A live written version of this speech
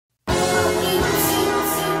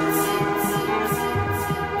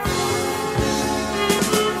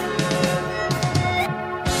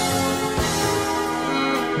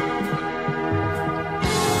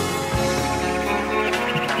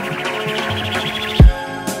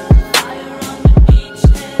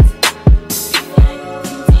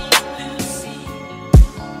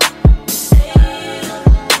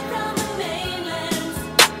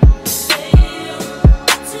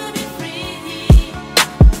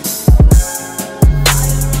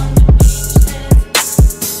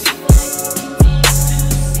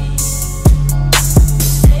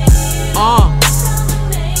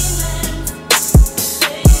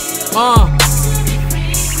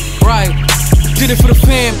Did it for the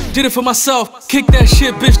fam, did it for myself. Kick that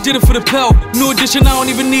shit, bitch, did it for the pelt. New edition, I don't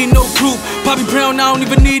even need no group. Bobby Brown, I don't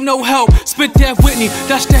even need no help. Spit that Whitney,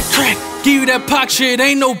 that's that crack. Give you that Pac shit,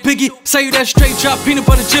 ain't no biggie. Say you that straight drop, peanut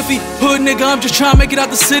butter jiffy. Hood nigga, I'm just trying to make it out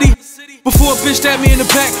the city. Before a bitch stabbed me in the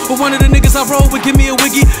back, but one of the niggas I roll with give me a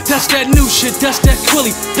wiggy. That's that new shit, that's that Quilly.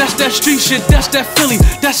 That's that street shit, that's that Philly.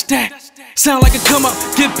 That's that. Sound like a come up,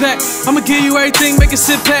 get back. I'ma give you everything, make it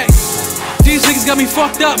sit back. These niggas got me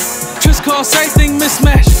fucked up. Tris calls everything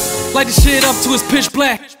mismatched. Light the shit up till it's pitch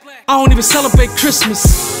black. I don't even celebrate Christmas,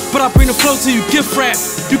 but I bring the flow to you, gift wrap.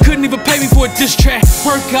 You couldn't even pay me for a diss track.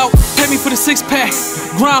 Workout, pay me for the 6-pack.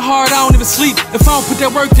 Grind hard, I don't even sleep. If I don't put that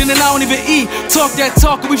work in, then I don't even eat. Talk that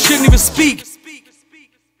talk, and we shouldn't even speak.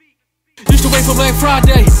 Used to wait for Black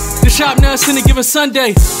Friday. The shop now it's in a given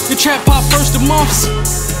Sunday. The trap pop first of months.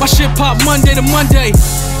 My shit pop Monday to Monday.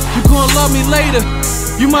 You gonna love me later.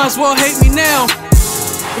 You might as well hate me now.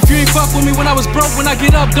 If you ain't fuck with me when I was broke, when I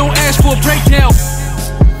get up, don't ask for a breakdown.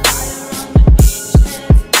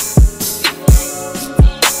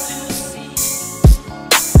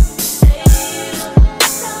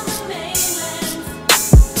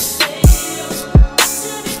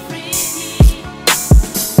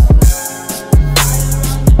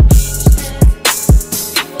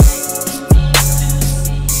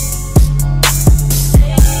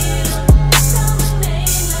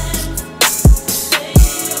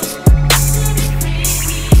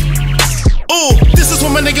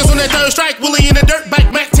 My niggas on that third strike, Willie in the dirt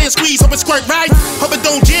bike, Mac 10 squeeze, hope it squirt right. Hope it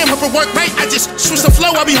don't jam, hope it work right. I just switch the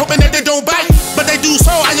flow, I be hoping that they don't bite. But they do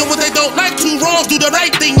so, I know what they don't like. Two wrongs do the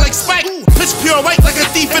right thing like Spike. Pitch pure white like a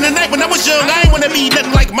thief in the night. When I was young, I ain't wanna be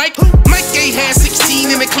nothing like Mike. Mike A had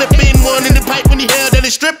 16 in the clip, in one in the pipe when he held at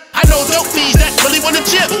his strip. I know dope fiends that really wanna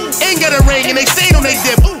chip. Ain't got a ring and they stayed on they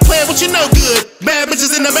dip. Playing what you know good. Bad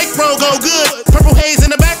bitches in the bank roll go good. Purple haze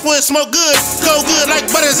in the backwoods smoke good. Go good like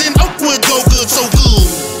butters in Oakwood, go good, so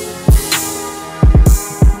good.